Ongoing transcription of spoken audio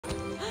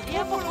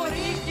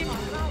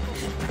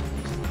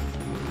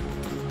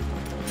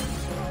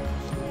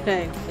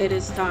Okay, it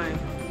is time.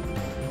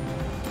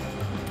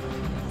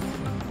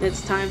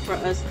 It's time for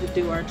us to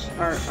do our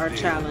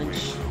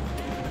challenge.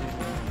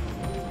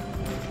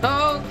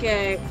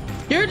 Okay.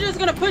 You're just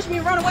gonna push me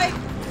and run away?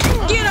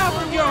 Get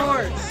off of your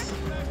horse!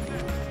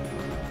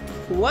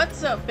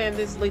 What's up, fam?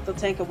 This is Lethal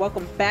Tank, and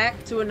welcome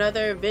back to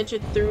another adventure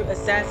through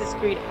Assassin's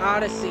Creed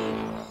Odyssey.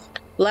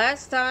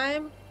 Last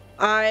time,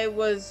 I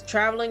was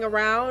traveling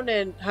around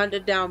and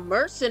hunted down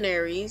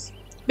mercenaries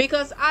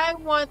because I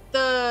want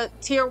the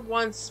tier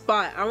 1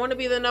 spot. I want to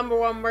be the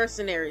 #1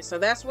 mercenary, so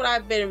that's what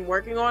I've been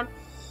working on.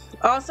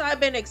 Also,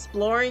 I've been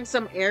exploring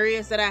some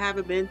areas that I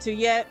haven't been to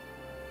yet.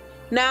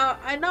 Now,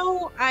 I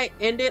know I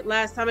ended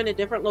last time in a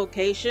different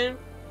location.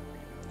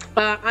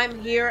 I'm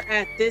here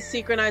at this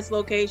synchronized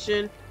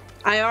location.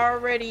 I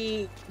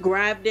already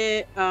grabbed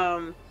it,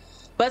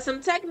 but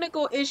some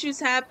technical issues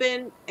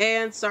happened,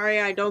 and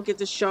sorry I don't get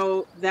to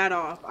show that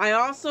off. I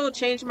also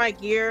changed my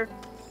gear.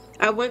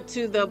 I went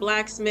to the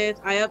blacksmith.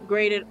 I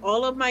upgraded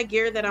all of my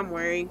gear that I'm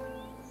wearing,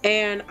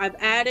 and I've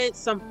added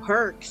some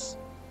perks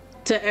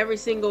to every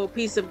single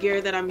piece of gear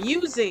that I'm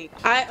using.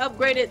 I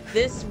upgraded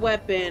this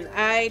weapon.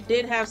 I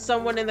did have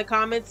someone in the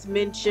comments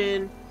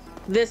mention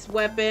this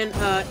weapon.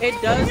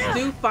 It does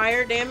do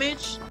fire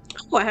damage.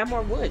 Oh, I have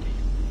more wood.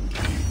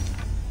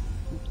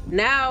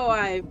 Now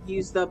I've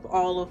used up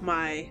all of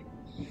my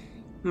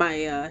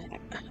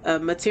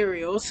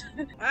materials.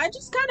 I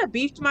just kind of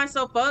beefed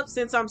myself up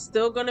since I'm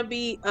still gonna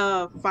be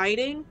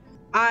fighting.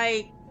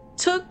 I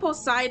took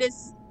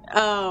Poseidon's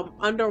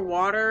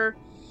underwater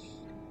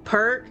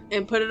perk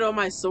and put it on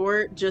my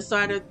sword just so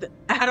I don't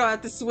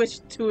have to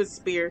switch to a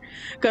spear,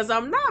 because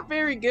I'm not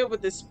very good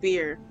with the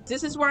spear.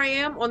 This is where I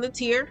am on the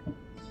tier.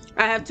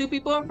 I have 2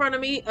 people in front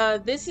of me.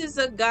 This is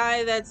a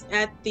guy that's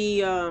at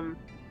the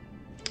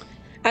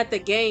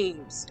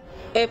games.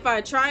 If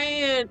I try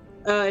and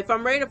if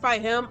I'm ready to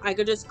fight him, I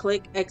could just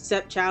click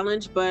accept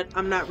challenge, but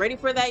I'm not ready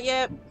for that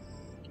yet.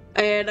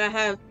 And I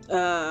have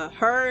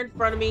her in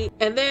front of me,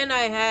 and then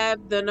I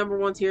have the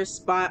 #1 tier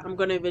spot. I'm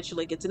gonna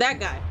eventually get to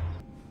that guy.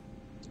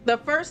 The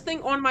first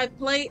thing on my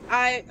plate,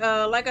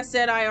 like I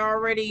said, I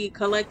already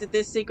collected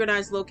this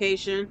synchronized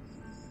location.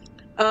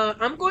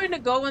 I'm going to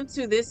go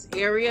into this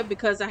area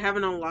because I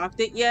haven't unlocked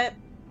it yet.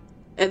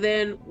 And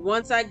then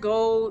once I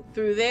go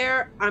through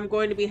there, I'm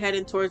going to be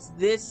heading towards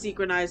this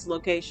synchronized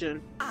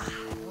location.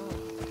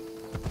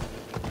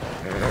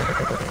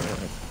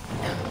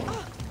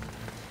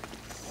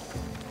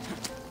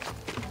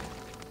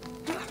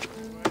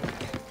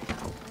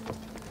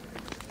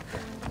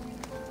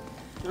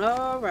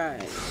 All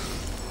right.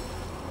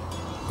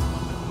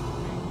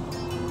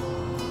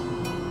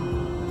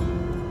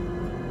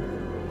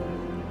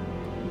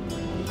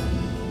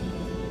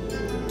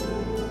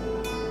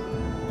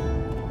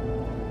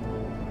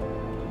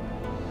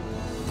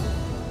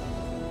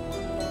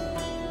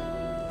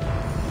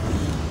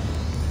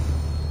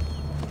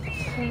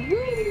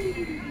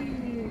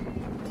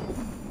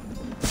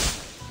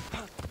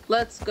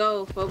 Let's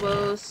go,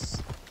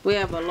 Phobos. We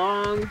have a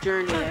long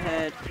journey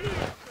ahead.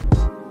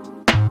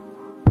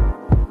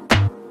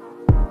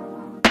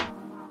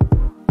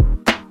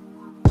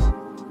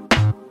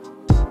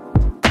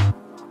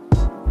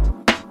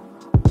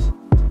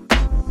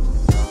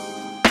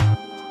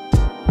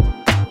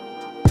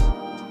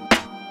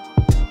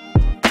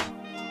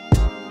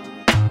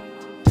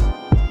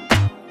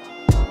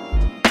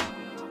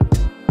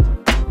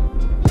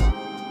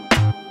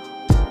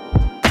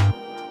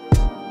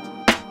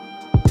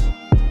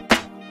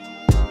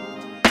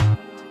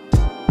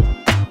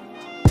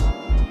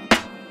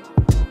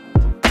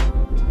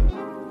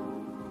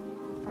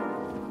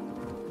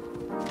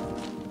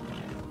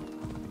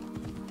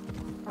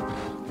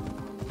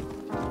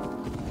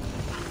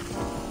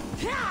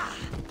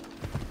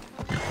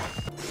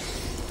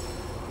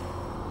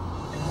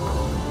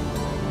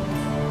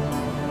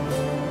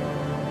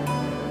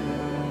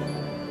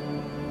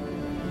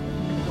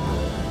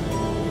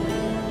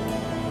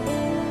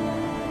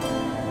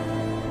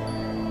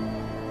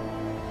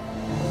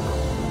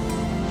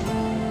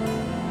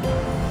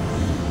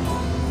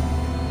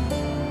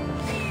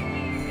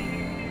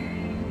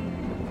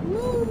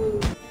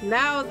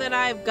 Now that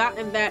I've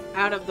gotten that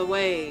out of the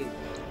way,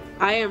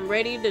 I am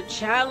ready to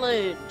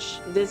challenge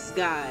this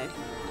guy.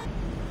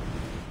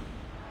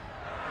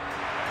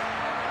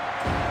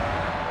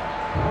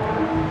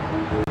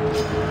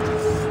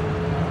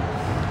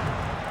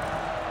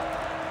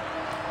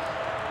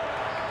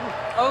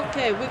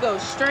 Okay, we go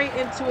straight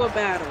into a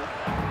battle.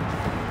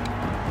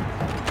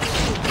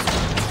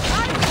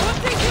 I'm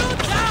putting you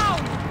down!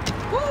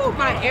 Woo,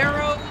 my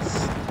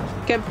arrows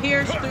can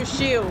pierce through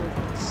shields.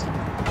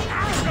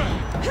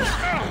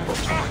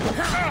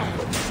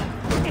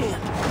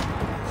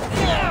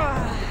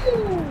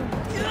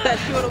 Get that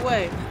shield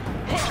away.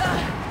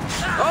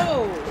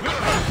 Oh!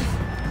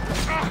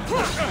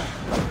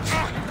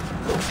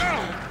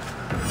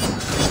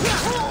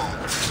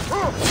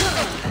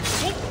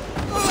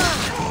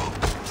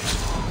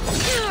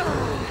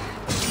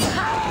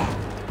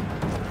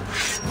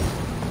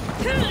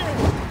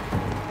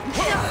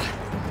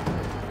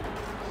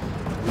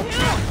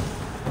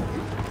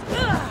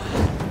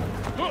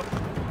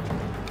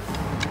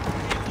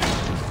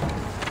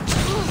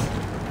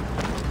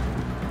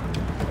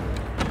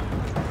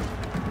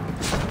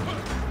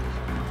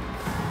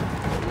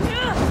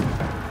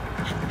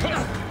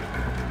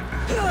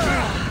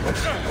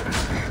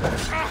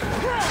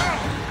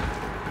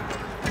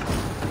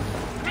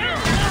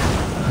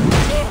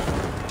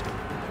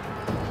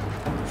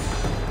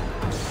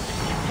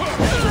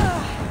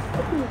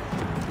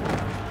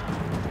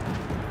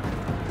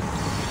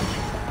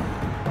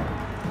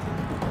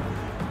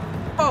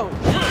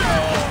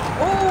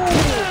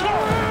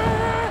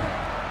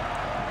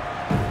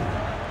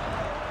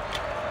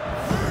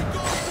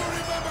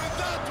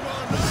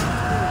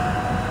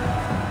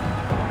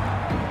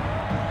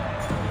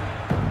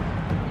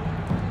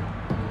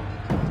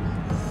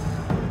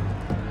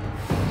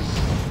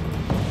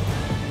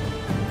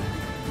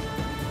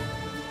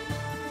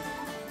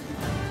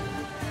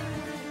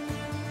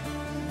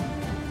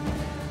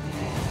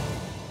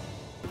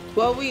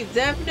 Well, we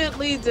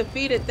definitely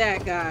defeated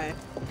that guy.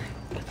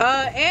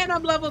 And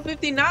I'm level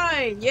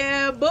 59.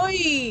 Yeah,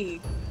 boy.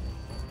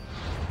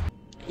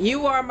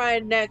 You are my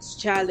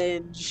next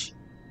challenge.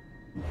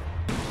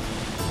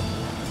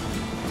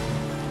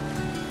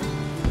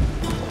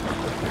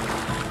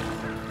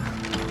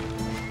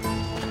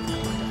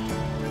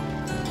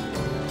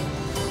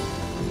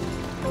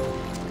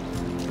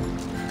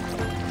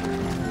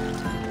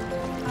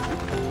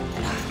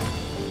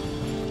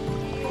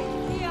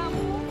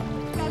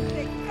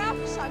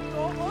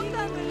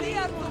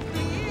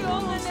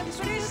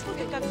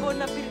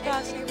 Να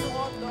πειράζει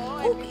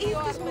Ουκ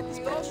ήρθες με τις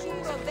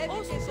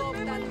περισσότερες όσο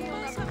δεν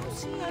μας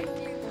απουσίαν.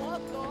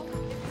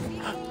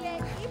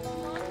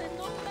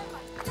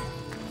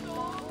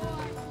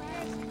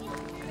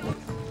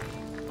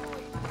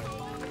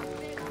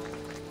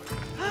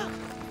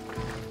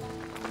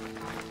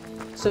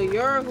 So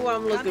you're who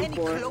I'm looking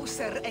for. Come any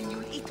closer and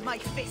you'll eat my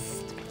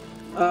fist.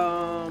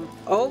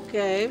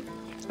 Okay.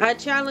 I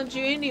challenge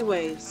you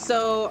anyway. So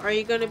are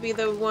you gonna be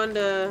the one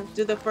to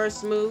do the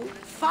first move?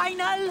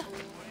 Final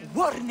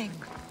warning.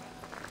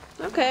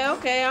 Okay,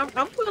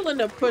 I'm willing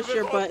to push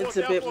your buttons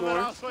a bit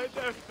more.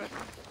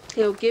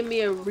 It'll give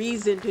me a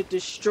reason to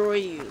destroy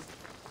you.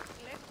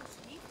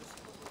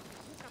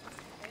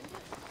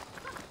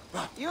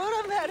 You're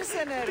a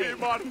mercenary.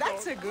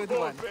 That's a good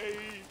one.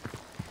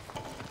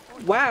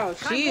 Wow,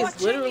 she is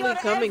literally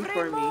coming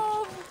for me.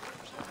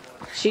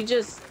 She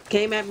just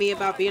came at me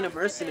about being a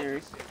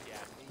mercenary.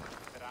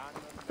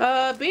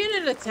 Being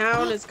in a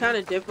town is kind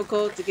of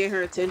difficult to get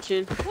her attention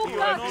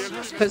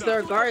because there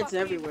are guards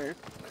everywhere.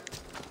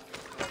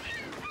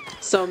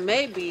 So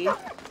maybe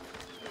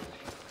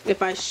if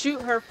I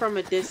shoot her from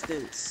a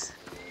distance.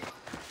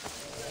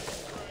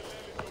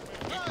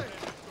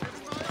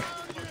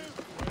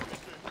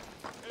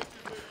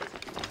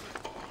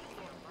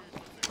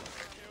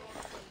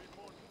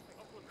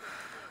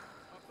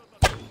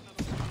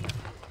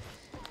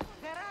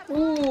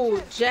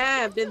 Ooh,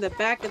 jabbed in the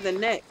back of the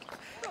neck.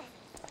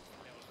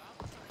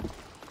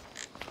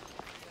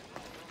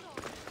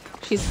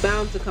 She's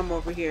bound to come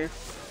over here.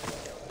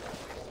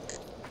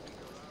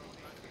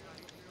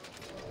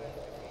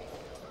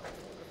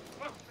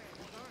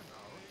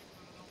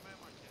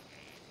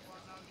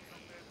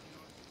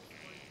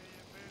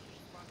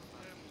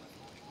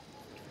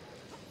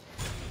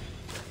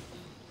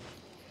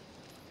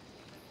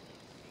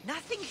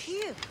 Nothing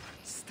here.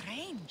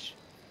 Strange.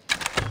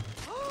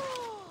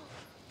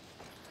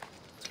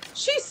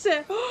 She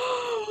said,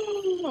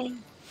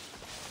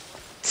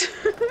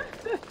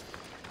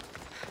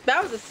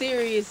 that was a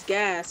serious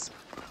gasp.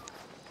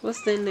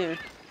 What's in there?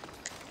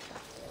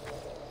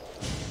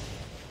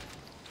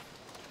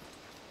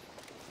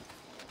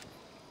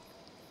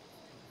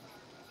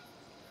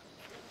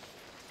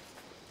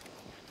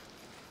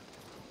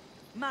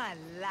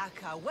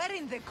 Malaka, where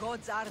in the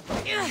gods are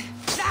they?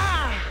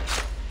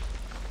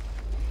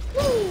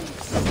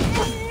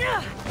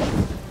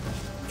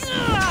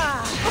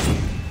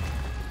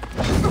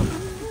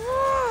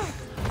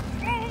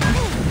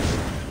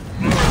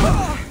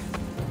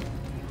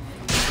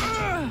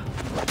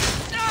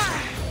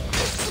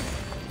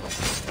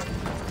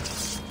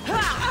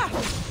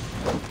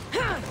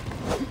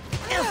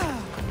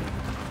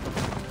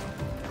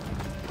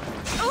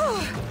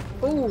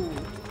 Ooh.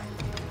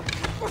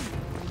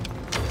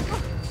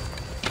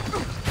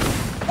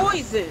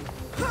 Poison.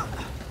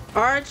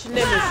 Arch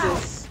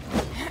nemesis.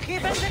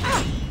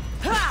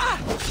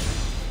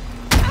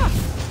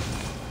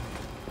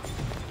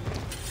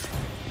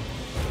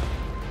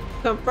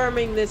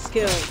 Confirming this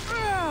skill.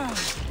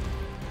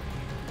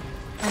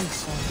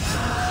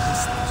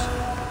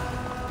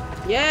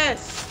 Yes.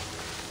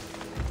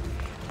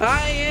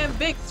 I am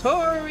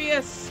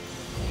victorious.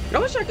 I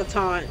wish I could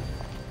taunt.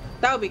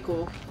 That would be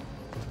cool.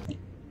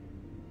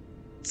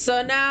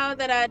 So now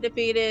that I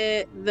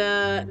defeated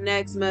the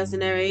next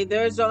mercenary,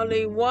 there's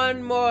only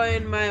one more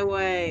in my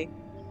way.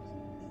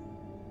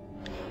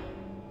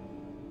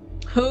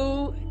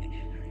 Who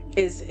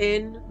is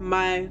in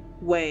my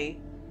way.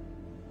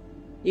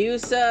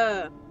 Use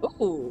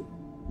ooh,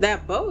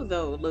 that bow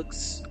though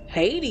looks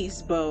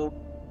Hades' bow.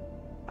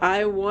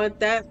 I want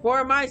that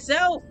for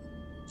myself.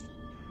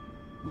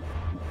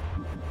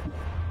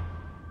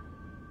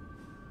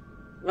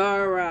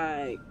 All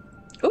right.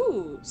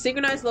 Ooh,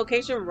 synchronized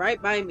location right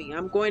by me.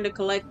 I'm going to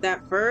collect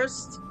that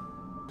first.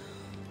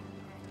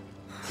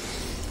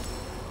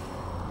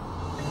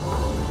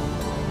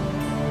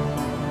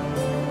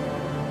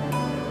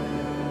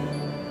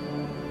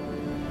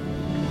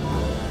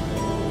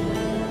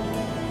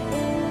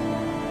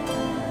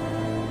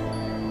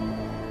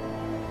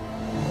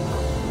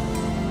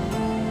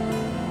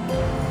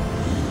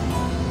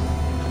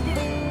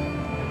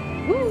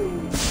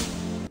 Woo!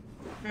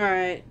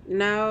 Alright,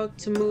 now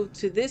to move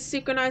to this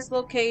synchronized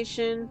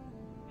location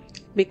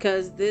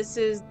because this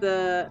is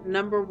the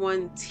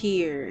 #1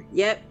 tier.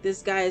 Yep,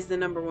 this guy is the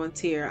 #1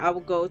 tier. I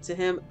will go to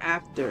him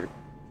after.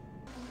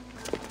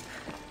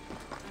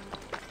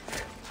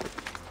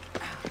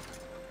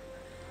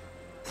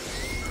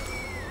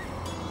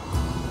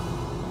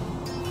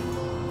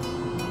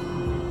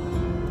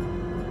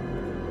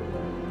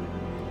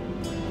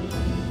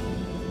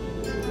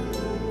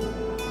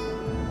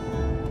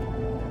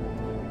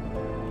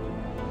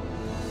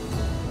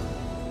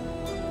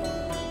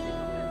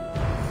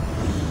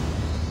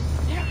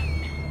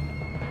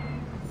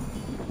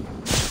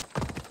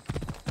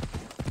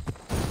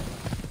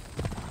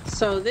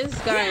 So this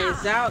guy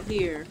is out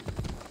here.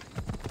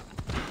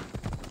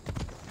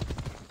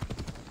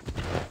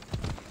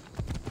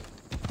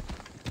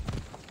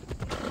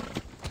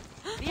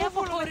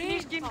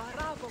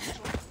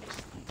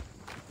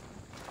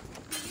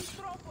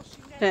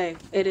 Hey,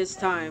 it is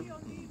time.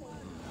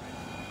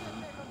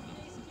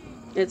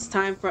 It's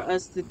time for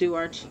us to do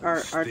our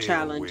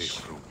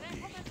challenge.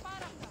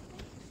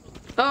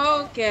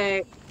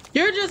 Okay.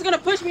 You're just gonna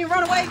push me and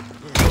run away?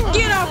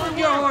 Get off of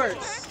your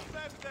horse!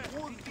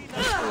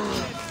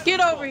 Get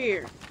over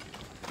here!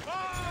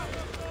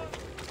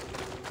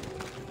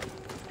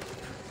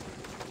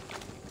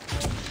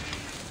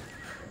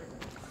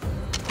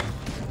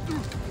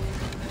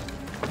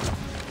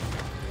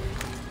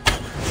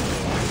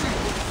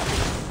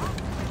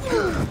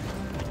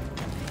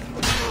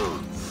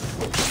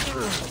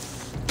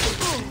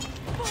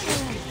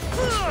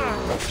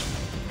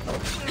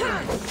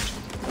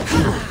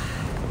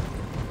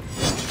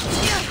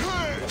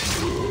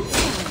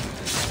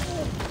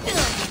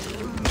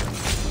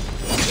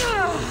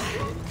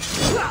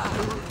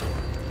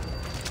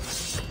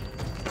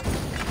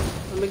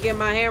 Let me get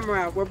my hammer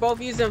out. We're both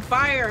using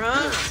fire,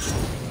 huh?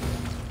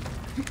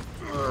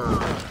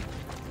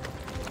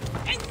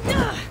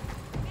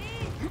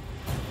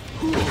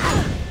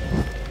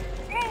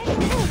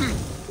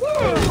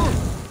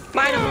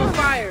 Light him on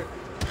fire.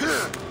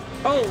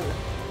 Oh.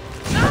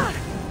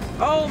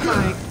 Oh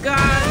my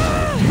God.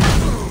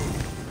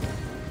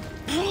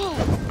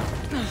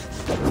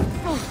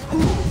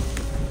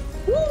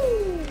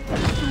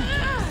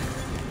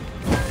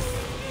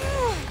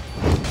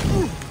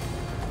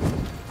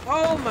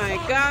 Oh my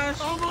gosh.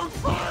 I'm on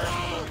fire.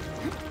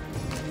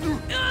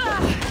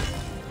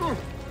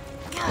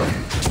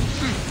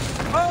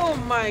 Oh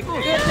my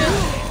goodness.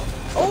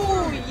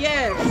 Oh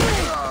yes.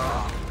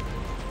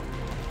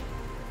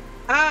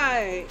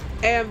 I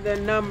am the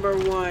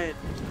 #1.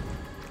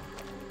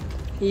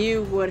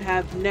 You would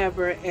have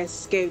never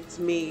escaped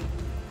me.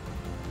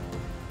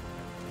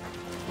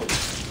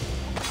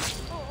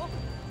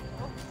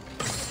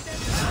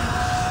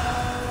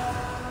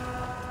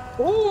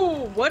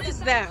 Ooh, what is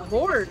that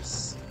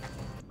horse?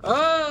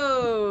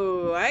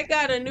 Oh, I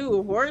got a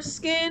new horse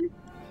skin.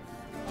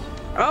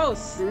 Oh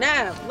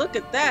snap, look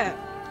at that.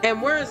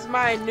 And where's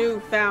my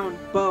newfound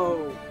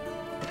bow?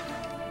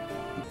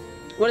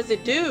 What does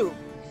it do?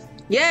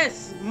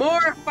 Yes,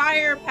 more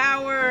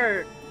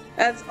firepower.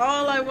 That's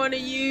all I want to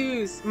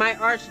use. My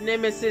arch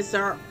nemesis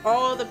are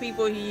all the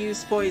people who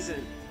use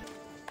poison.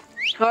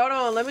 Hold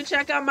on, let me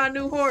check out my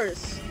new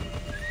horse.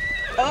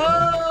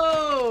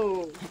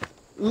 Oh,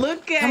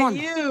 look at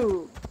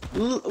you.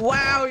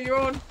 Wow, you're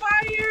on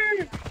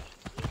fire.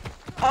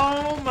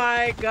 Oh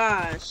my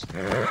gosh.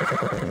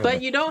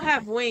 But you don't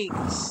have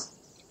wings.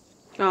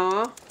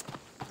 Aw.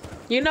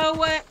 You know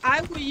what?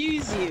 I will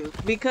use you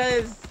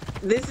because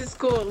this is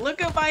cool.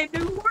 Look at my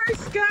new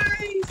horse,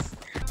 guys.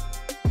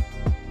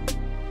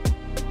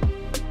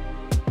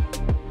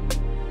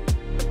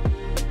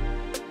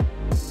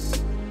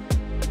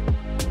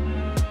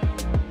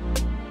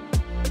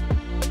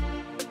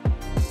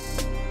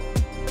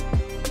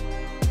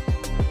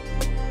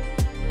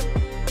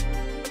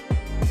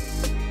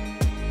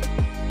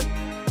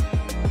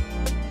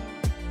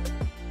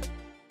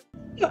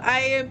 I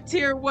am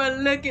tier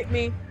 1, look at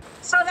me.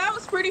 So that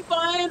was pretty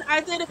fun.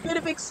 I did a bit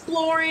of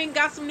exploring,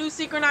 got some new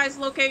synchronized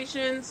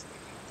locations.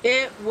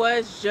 It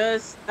was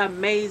just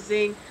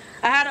amazing.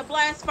 I had a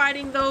blast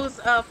fighting those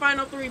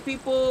final 3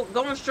 people.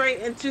 Going straight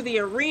into the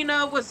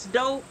arena was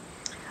dope.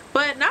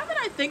 But now that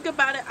I think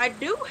about it, I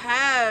do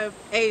have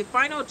a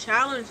final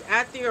challenge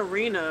at the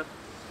arena.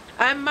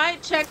 I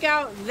might check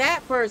out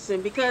that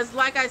person because,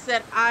 like I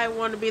said, I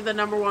want to be the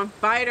 #1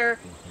 fighter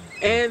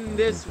in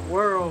this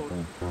world.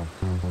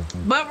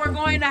 But we're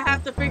going to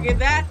have to figure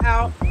that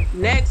out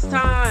next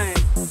time.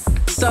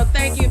 So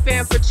thank you,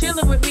 fam, for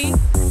chilling with me,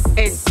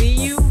 and see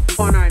you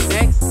on our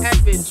next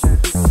adventure.